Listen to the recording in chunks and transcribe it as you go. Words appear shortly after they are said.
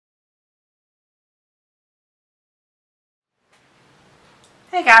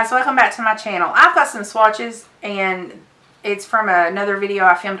Hey guys, welcome back to my channel. I've got some swatches and it's from another video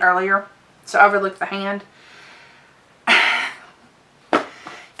I filmed earlier, so overlook the hand. Guys,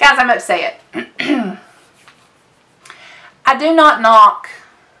 I'm upset. I do not knock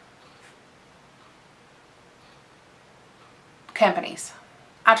companies.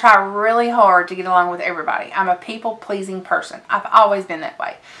 I try really hard to get along with everybody. I'm a people-pleasing person. I've always been that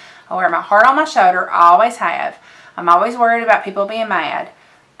way. I wear my heart on my shoulder. I always have. I'm always worried about people being mad.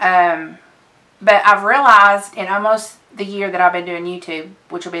 But I've realized in almost the year that I've been doing YouTube,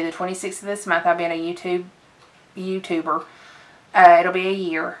 which will be the 26th of this month, I've been a YouTuber. It'll be a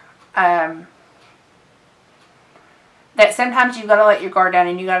year. That sometimes you've got to let your guard down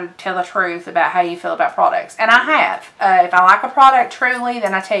and you got to tell the truth about how you feel about products. And I have. If I like a product truly,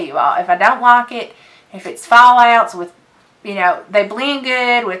 then I tell you all. If I don't like it, if it's fallouts with, you know, they blend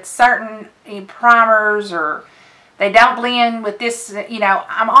good with certain primers or they don't blend with this, you know,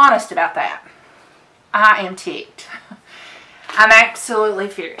 I'm honest about that. I am ticked. I'm absolutely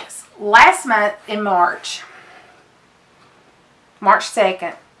furious. Last month in March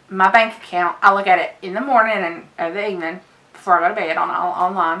 2nd, my bank account, I look at it in the morning and the evening before I go to bed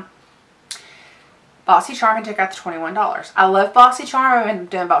online. BoxyCharm took out the $21. I love BoxyCharm. I've been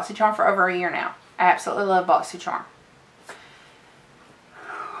doing BoxyCharm for over a year now. I absolutely love BoxyCharm.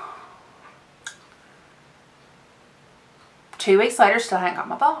 Two weeks later, still hadn't got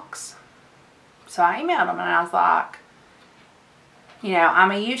my box. So I emailed them and I was like, you know, I'm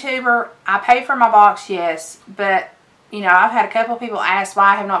a YouTuber. I pay for my box, yes. But, you know, I've had a couple of people ask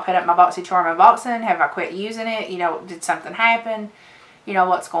why I have not put up my BoxyCharm unboxing. Have I quit using it? You know, did something happen? You know,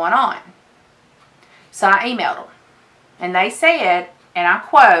 what's going on? So I emailed them. And they said, and I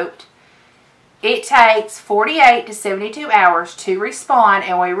quote, it takes 48 to 72 hours to respond,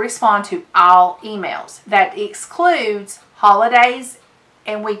 and we respond to all emails. That excludes holidays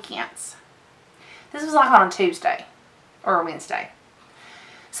and weekends. This was like on a Tuesday or a Wednesday.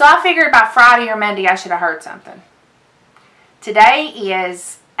 So I figured by Friday or Monday I should have heard something. Today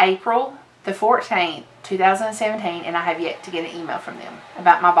is April the 14th, 2017, and I have yet to get an email from them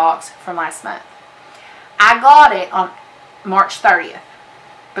about my box from last month. I got it on March 30th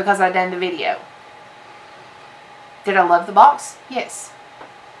because I done the video. Did I love the box? Yes.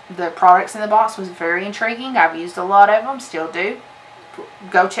 The products in the box was very intriguing. I've used a lot of them, still do.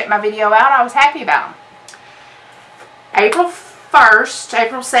 Go check my video out. I was happy about them. April 1st,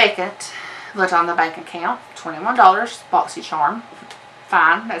 April 2nd, looked on the bank account, $21, BoxyCharm.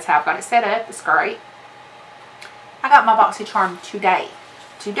 Fine, that's how I've got it set up. It's great. I got my BoxyCharm today.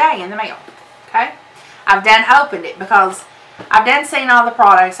 Today in the mail. Okay? I've done opened it because I've done seen all the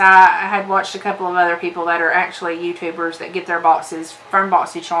products. I had watched a couple of other people that are actually YouTubers that get their boxes from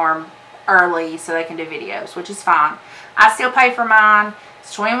BoxyCharm early so they can do videos, which is fine. I still pay for mine.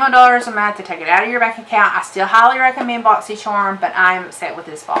 It's $21 a month to take it out of your bank account. I still highly recommend BoxyCharm, but I am upset with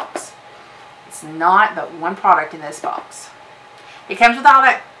this box. It's not but one product in this box. It comes with all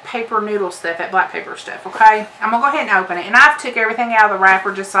that paper noodle stuff, that black paper stuff, okay? I'm going to go ahead and open it. And I've took everything out of the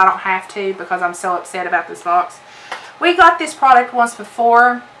wrapper just so I don't have to because I'm so upset about this box. We got this product once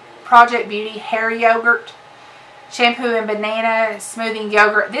before. Project Beauty Hair Yogurt. Shampoo and banana smoothing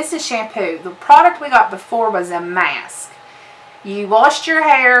yogurt. This is shampoo. The product we got before was a mask. You washed your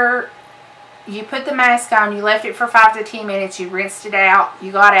hair. You put the mask on. You left it for 5 to 10 minutes. You rinsed it out.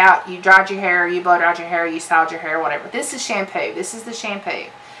 You got out. You dried your hair. You blow dried your hair. You styled your hair. Whatever. This is shampoo. This is the shampoo.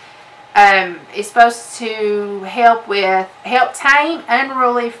 It's supposed to help tame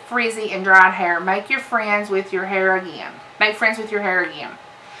unruly, frizzy, and dried hair. Make friends with your hair again. Make friends with your hair again.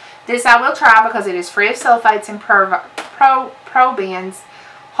 This I will try because it is free of sulfates and parabens,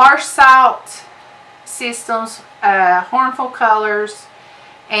 harsh salt systems, harmful colors,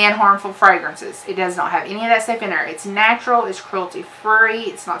 and harmful fragrances. It does not have any of that stuff in there. It's natural. It's cruelty-free.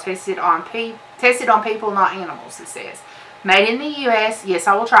 It's not tested on people, not animals. It says. Made in the U.S. Yes,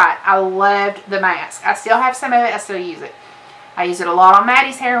 I will try it. I loved the mask. I still have some of it. I still use it. I use it a lot on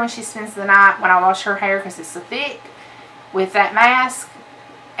Maddie's hair when she spends the night when I wash her hair because it's so thick with that mask.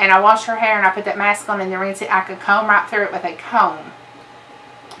 And I wash her hair and I put that mask on and then rinse it. I could comb right through it with a comb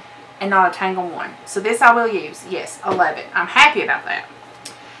and not a tangle one. So this I will use. Yes, I love it. I'm happy about that.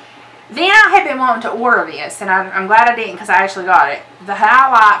 Then I have been wanting to order this, and I'm glad I didn't because I actually got it. The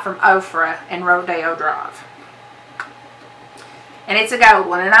highlight from Ofra and Rodeo Drive. And it's a gold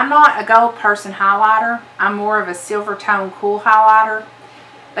one. And I'm not a gold person highlighter. I'm more of a silver tone cool highlighter.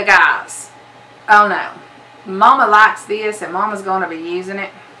 But guys, oh no. Mama likes this and Mama's going to be using it.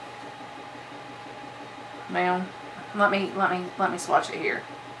 Well, let me swatch it here.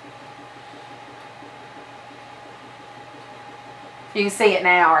 You can see it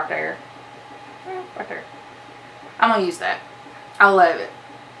now right there. Right there. I'm going to use that. I love it.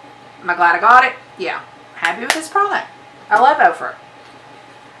 Am I glad I got it? Yeah. Happy with this product. I love Ofra.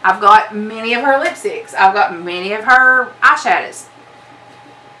 I've got many of her lipsticks. I've got many of her eyeshadows.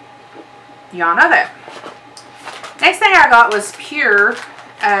 Y'all know that. Next thing I got was Pure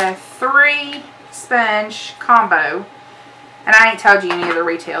 3 sponge combo. And I ain't told you any of the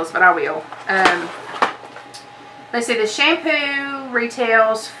retails, but I will. Let's see, the shampoo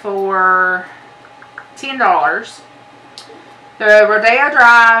retails for $10. The Rodeo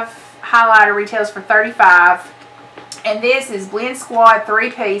Drive highlighter retails for $35. And this is Blend Squad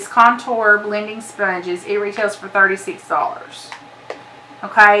 3-piece contour blending sponges. It retails for $36.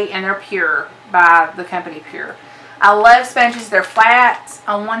 Okay, and they're Pure by the company Pure. I love sponges. They're flat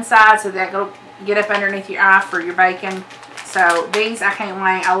on one side so that will get up underneath your eye for your baking. So these I can't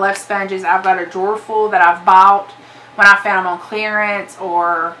wait. I love sponges. I've got a drawer full that I've bought when I found them on clearance,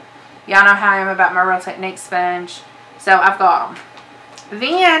 or y'all know how I am about my Real Technique sponge. So I've got them.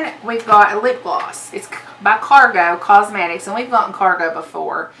 Then we've got a lip gloss. It's by Cargo Cosmetics, and we've gotten Cargo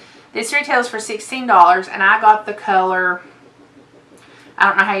before. This retails for $16, and I got the color, I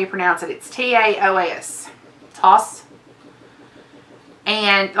don't know how you pronounce it. It's TAOS. TOS.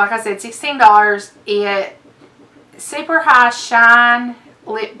 And like I said, $16. It super high shine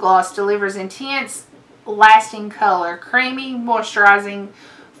lip gloss delivers intense lasting color. Creamy, moisturizing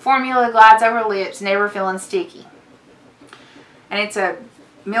formula glides over lips, never feeling sticky. And it's a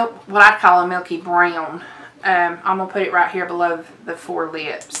milk, what I call a milky brown. I'm going to put it right here below the 4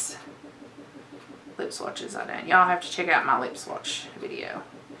 lips. Lip swatches I done. Y'all have to check out my lip swatch video.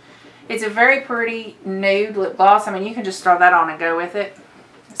 It's a very pretty nude lip gloss. I mean, you can just throw that on and go with it.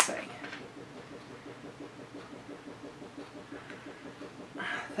 Let's see.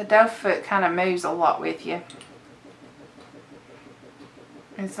 The doe foot kind of moves a lot with you.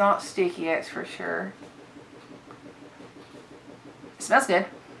 It's not sticky, that's for sure. It smells good.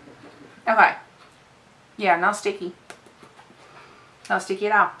 Okay. Yeah, not sticky. Not sticky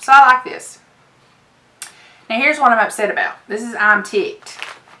at all. So I like this. Now here's what I'm upset about. This is I'm Ticked.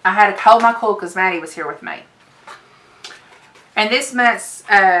 I had to hold my cool because Maddie was here with me. And this month's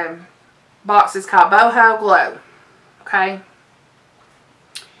box is called Boho Glow. Okay.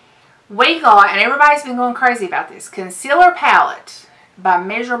 We got, and everybody's been going crazy about this, concealer palette by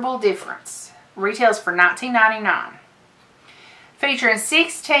Measurable Difference. Retails for $19.99. Featuring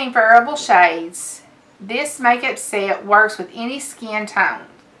 16 variable shades, this makeup set works with any skin tone.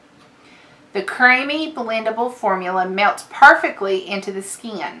 The creamy blendable formula melts perfectly into the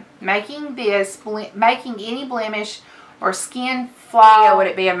skin, making any blemish or skin flaw would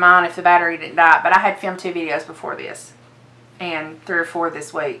it be of mine if the battery didn't die. But I had filmed 2 videos before this and 3 or 4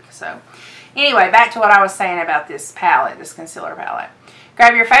 this week. So anyway, back to what I was saying about this palette, this concealer palette.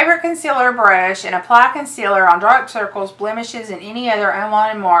 Grab your favorite concealer brush and apply concealer on dark circles, blemishes, and any other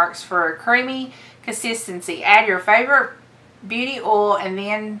unwanted marks for a creamy consistency. Add your favorite beauty oil and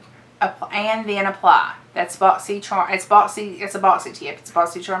then apply. That's BoxyCharm. It's a Boxy tip. It's a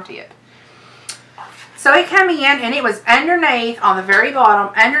BoxyCharm tip. So it came in and it was underneath, on the very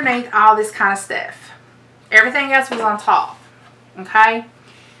bottom, underneath all this kind of stuff. Everything else was on top. Okay?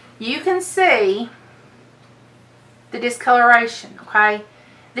 You can see the discoloration. Okay?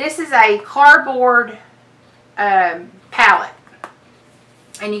 This is a cardboard palette.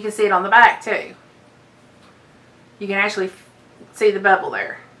 And you can see it on the back too. You can actually see the bubble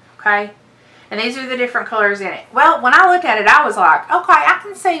there. Okay? And these are the different colors in it. Well, when I looked at it, I was like, okay, I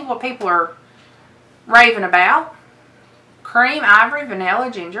can see what people are raving about. Cream, ivory, vanilla,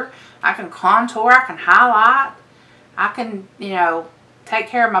 ginger. I can contour. I can highlight. I can, you know, take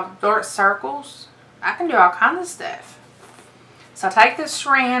care of my dark circles. I can do all kinds of stuff. So I take this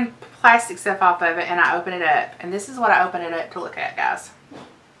strand plastic stuff off of it and I open it up. And this is what I open it up to look at, guys.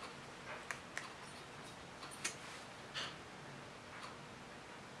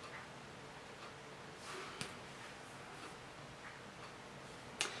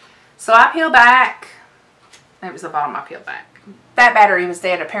 So I peel back. It was the bottom I peeled back. That battery was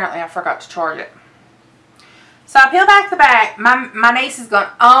dead. Apparently I forgot to charge it. So I peel back the back. My niece is going,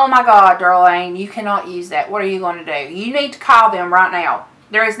 oh my God, Darlene, you cannot use that. What are you going to do? You need to call them right now.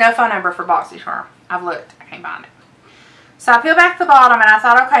 There is no phone number for BoxyCharm. I've looked. I can't find it. So I peel back the bottom and I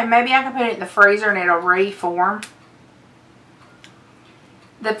thought, okay, maybe I can put it in the freezer and it'll reform.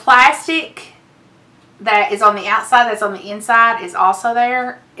 The plastic that is on the outside, that's on the inside, is also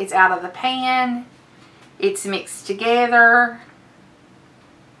there. It's out of the pan. It's mixed together.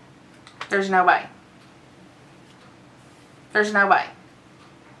 There's no way. There's no way.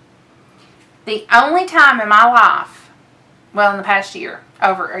 The only time in my life Well, in the past year.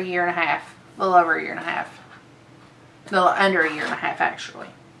 Over a year and a half. A little over a year and a half. A little under a year and a half, actually.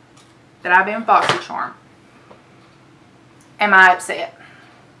 That I've been with BoxyCharm. Am I upset?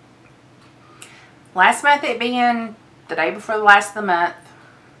 Last month it being the day before the last of the month.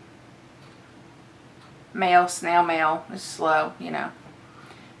 Mail, snail mail. It's slow, you know.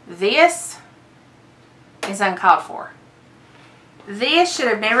 This is uncalled for. This should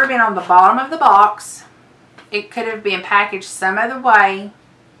have never been on the bottom of the box. It could have been packaged some other way.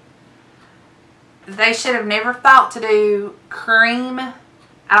 They should have never thought to do cream.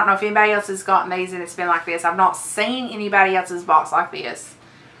 I don't know if anybody else has gotten these and it's been like this. I've not seen anybody else's box like this.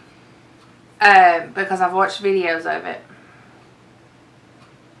 Because I've watched videos of it.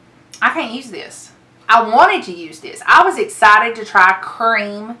 I can't use this. I wanted to use this. I was excited to try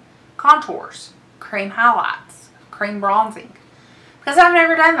cream contours, cream highlights, cream bronzing. Because I've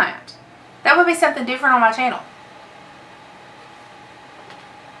never done that. That would be something different on my channel.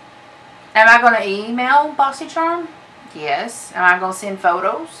 Am I going to email BoxyCharm? Yes. Am I going to send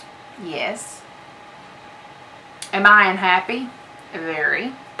photos? Yes. Am I unhappy?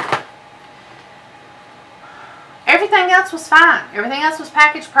 Very. Everything else was fine. Everything else was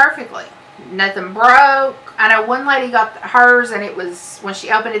packaged perfectly. Nothing broke. I know one lady got hers and it was, when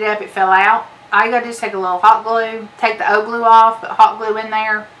she opened it up, it fell out. All you got to do is take a little hot glue, take the O glue off, put hot glue in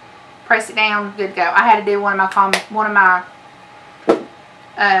there, press it down, good to go. I had to do one of my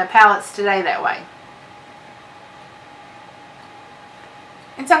palettes today that way.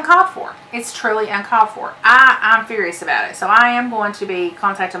 It's uncalled for. It's truly uncalled for. I'm furious about it. So I am going to be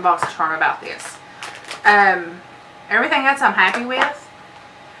contacting BoxyCharm about this. Everything else I'm happy with.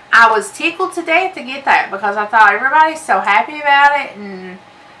 I was tickled to death to get that because I thought everybody's so happy about it and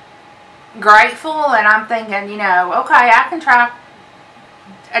grateful, and I'm thinking, you know, okay, I can try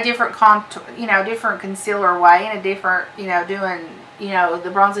a different contour, you know, different concealer way and a different, you know, doing, you know, the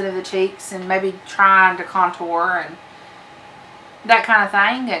bronzing of the cheeks and maybe trying to contour and that kind of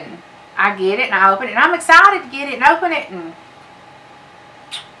thing. And I get it and I open it and I'm excited to get it and open it, and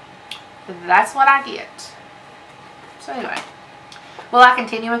that's what I get. So anyway, will I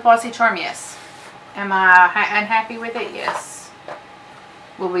continue with BoxyCharm? Yes. Am I unhappy with it? Yes.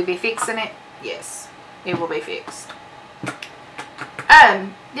 Will we be fixing it? Yes. It will be fixed.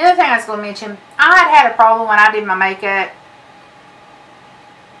 The other thing I was going to mention, I had a problem when I did my makeup.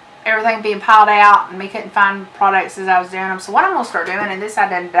 Everything being piled out and me couldn't find products as I was doing them. So what I'm going to start doing, and this I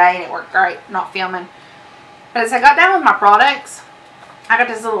done today and it worked great, not filming. But as I got done with my products, I got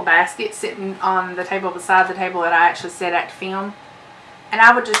this little basket sitting on the table beside the table that I actually set at to film. And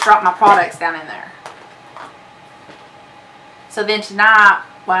I would just drop my products down in there. So then tonight,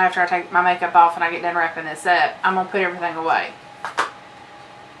 well, after I take my makeup off and I get done wrapping this up, I'm going to put everything away.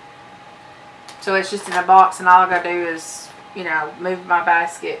 So it's just in a box and all I got to do is, you know, move my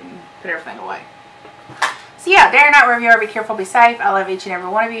basket and put everything away. So yeah, Darlene White Reviewer, be careful, be safe. I love each and every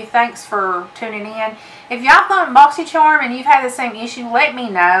one of you. Thanks for tuning in. If y'all thought BoxyCharm and you've had the same issue, let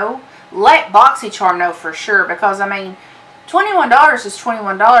me know. Let BoxyCharm know for sure, because I mean, $21 is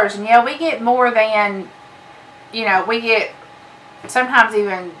 $21, and yeah, we get more than, you know, we get sometimes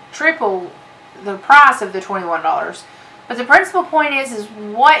even triple the price of the $21. But the principal point is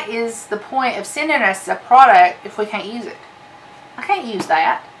what is the point of sending us a product if we can't use it? I can't use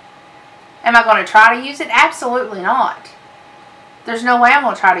that. Am I going to try to use it? Absolutely not. There's no way I'm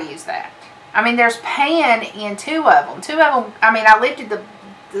going to try to use that. I mean, there's pan in two of them. Two of them, I mean, I lifted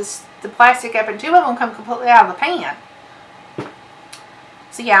the plastic up and two of them come completely out of the pan.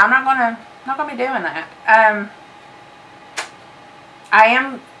 So yeah, I'm not gonna be doing that. I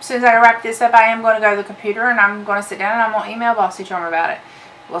am, as soon as I wrap this up, I am going to go to the computer and I'm going to sit down and I'm going to email BoxyCharm about it.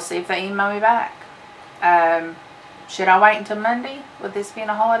 We'll see if they email me back. Should I wait until Monday, with this being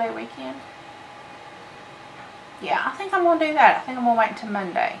a holiday weekend? Yeah, I think I'm going to do that. I think I'm going to wait until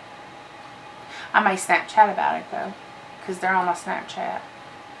Monday. I may Snapchat about it though, because they're on my Snapchat.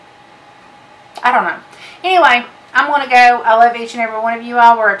 I don't know. Anyway, I'm going to go. I love each and every one of you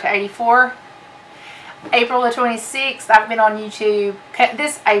all. We're up to 84. April the 26th, I've been on YouTube.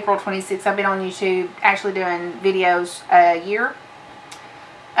 This April 26th, I've been on YouTube actually doing videos a year.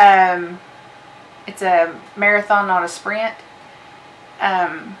 It's a marathon, not a sprint.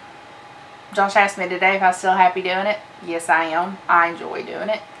 Josh asked me today if I was still happy doing it. Yes, I am. I enjoy doing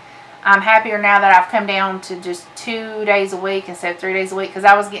it. I'm happier now that I've come down to just 2 days a week instead of 3 days a week, because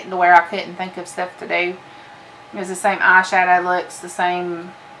I was getting to where I couldn't think of stuff to do. It was the same eyeshadow looks, the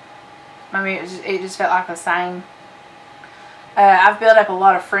same, I mean, it just felt like the same. I've built up a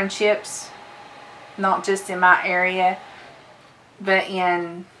lot of friendships, not just in my area, but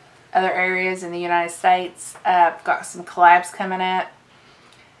in other areas in the United States. I've got some collabs coming up.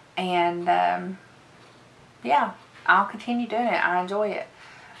 And, yeah, I'll continue doing it. I enjoy it.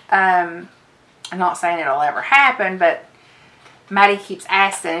 I'm not saying it'll ever happen, but Maddie keeps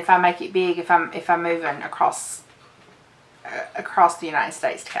asking if I make it big, if I'm moving across the United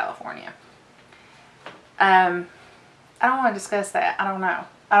States to California. I don't want to discuss that. I don't know.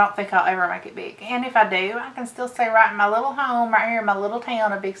 I don't think I'll ever make it big. And if I do, I can still stay right in my little home, right here in my little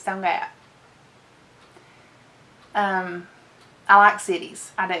town of Big Stone Gap. I like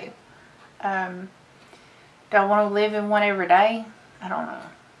cities. I do. Do I want to live in one every day? I don't know.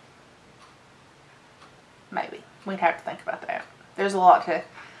 Maybe. We'd have to think about that. There's a lot to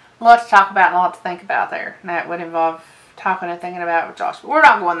talk about and a lot to think about there. And that would involve talking and thinking about with Josh. But we're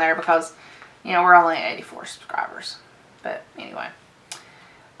not going there because, you know, we're only at 84 subscribers. But anyway.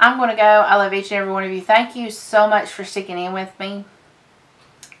 I'm going to go. I love each and every one of you. Thank you so much for sticking in with me.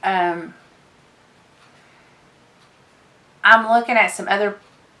 I'm looking at some other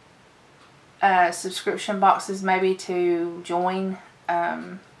subscription boxes maybe to join.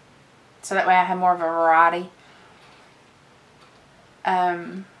 So that way I have more of a variety.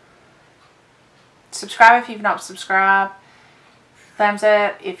 Subscribe if you've not subscribed. Thumbs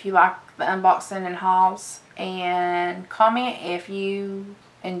up if you like the unboxing and hauls. And comment if you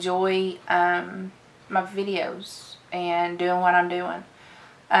enjoy my videos and doing what I'm doing.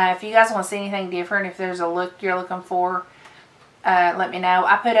 If you guys want to see anything different, if there's a look you're looking for, let me know.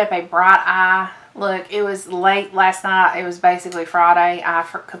 I put up a bright eye look. It was late last night. It was basically Friday. I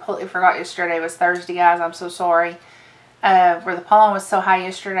completely forgot yesterday was Thursday, guys. I'm so sorry. Where the pollen was so high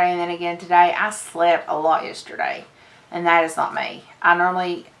yesterday and then again today. I slept a lot yesterday. And that is not me. I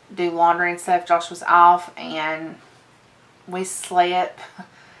normally do laundry and stuff. Josh was off and we slept.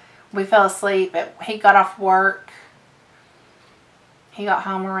 We fell asleep. He got off work. He got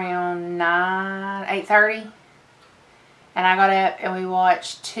home around 8:30. And I got up and we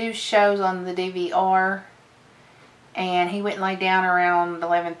watched 2 shows on the DVR. And he went and laid down around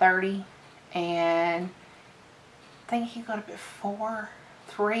 11:30. And I think he got up at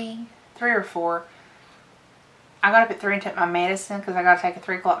 3 or 4. I got up at 3 and took my medicine because I got to take a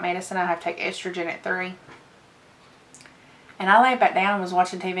 3 o'clock medicine. I have to take estrogen at 3. And I laid back down and was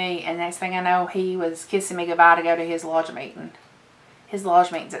watching TV. And next thing I know, he was kissing me goodbye to go to his lodge meeting. His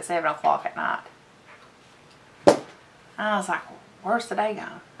lodge meeting's at 7 o'clock at night. I was like, where's the day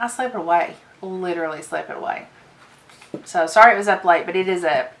gone? I slept it away. Literally slept it away. So, sorry it was up late, but it is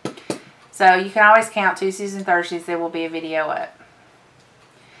up. So, you can always count Tuesdays and Thursdays. There will be a video up.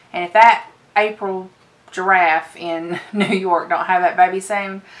 And if that April giraffe in New York don't have that baby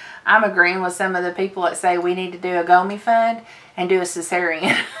soon, I'm agreeing with some of the people that say we need to do a GoMe fund and do a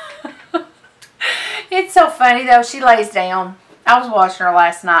cesarean. It's so funny, though. She lays down. I was watching her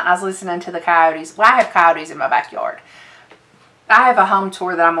last night. And I was listening to the coyotes. Well, I have coyotes in my backyard. I have a home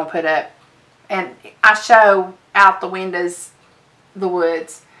tour that I'm going to put up. And I show out the windows the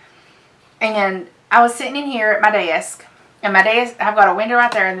woods. And I was sitting in here at my desk. And my desk, I've got a window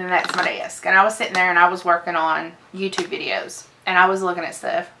right there and then that's my desk. And I was sitting there and I was working on YouTube videos. And I was looking at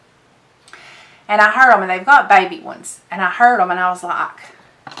stuff. And I heard them and they've got baby ones. And I heard them and I was like,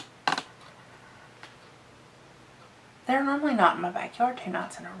 they're normally not in my backyard 2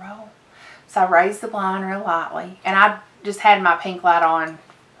 nights in a row. So I raised the blind real lightly. And I just had my pink light on,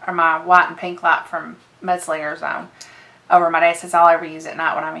 or my white and pink light from Mudslinger Zone over my desk. That's all I ever use at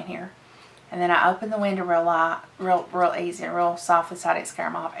night when I'm in here. And then I opened the window real light, real easy and real softly so I didn't scare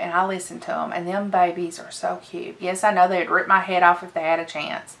them off. And I listened to them. And them babies are so cute. Yes, I know they'd rip my head off if they had a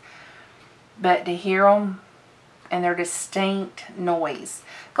chance. But to hear them and their distinct noise.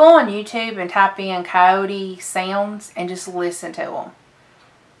 Go on YouTube and type in coyote sounds and just listen to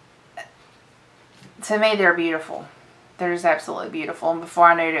them. To me, they're beautiful. They're just absolutely beautiful. And before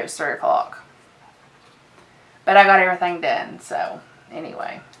I knew it was 3 o'clock. But I got everything done. So,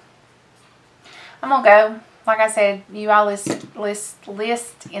 anyway. I'm going to go. Like I said, you all list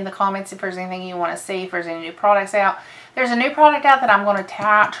in the comments if there's anything you want to see. If there's any new products out. There's a new product out that I'm going to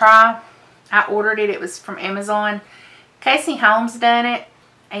try. I ordered it. It was from Amazon. Casey Holmes done it.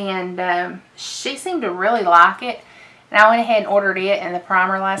 And she seemed to really like it. And I went ahead and ordered it and the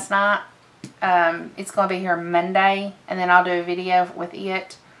primer last night. It's going to be here Monday. And then I'll do a video with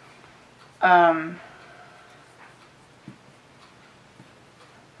it. I'm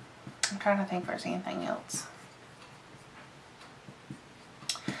trying to think if there's anything else.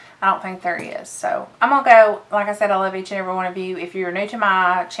 I don't think there is. So, I'm going to go. Like I said, I love each and every one of you. If you're new to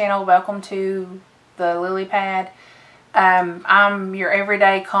my channel, welcome to the Lily Pad. I'm your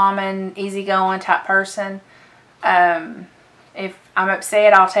everyday, common, easygoing type person. If I'm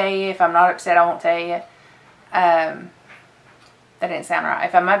upset, I'll tell you. If I'm not upset, I won't tell you. That didn't sound right.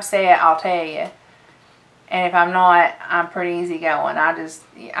 If I'm upset, I'll tell you. And if I'm not, I'm pretty easygoing.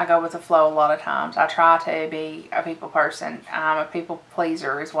 I go with the flow a lot of times. I try to be a people person. I'm a people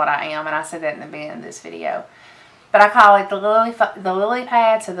pleaser is what I am. And I said that in the beginning of this video. But I call it the lily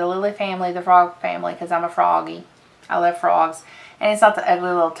pads of the lily family, the frog family, because I'm a froggy. I love frogs. And it's not the ugly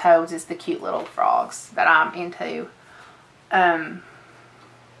little toads. It's the cute little frogs that I'm into.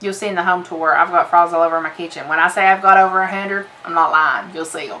 You'll see in the home tour, I've got frogs all over my kitchen. When I say I've got over 100, I'm not lying. You'll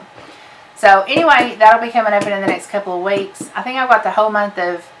see them. So anyway, that'll be coming up in the next couple of weeks. I think I've got the whole month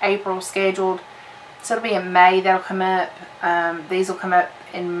of April scheduled. So it'll be in May that'll come up. These will come up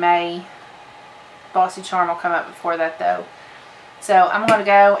in May. BoxyCharm will come up before that though. So I'm going to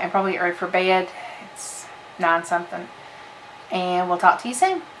go and probably get ready for bed. It's 9 something. And we'll talk to you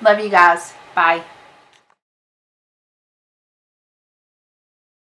soon. Love you guys. Bye.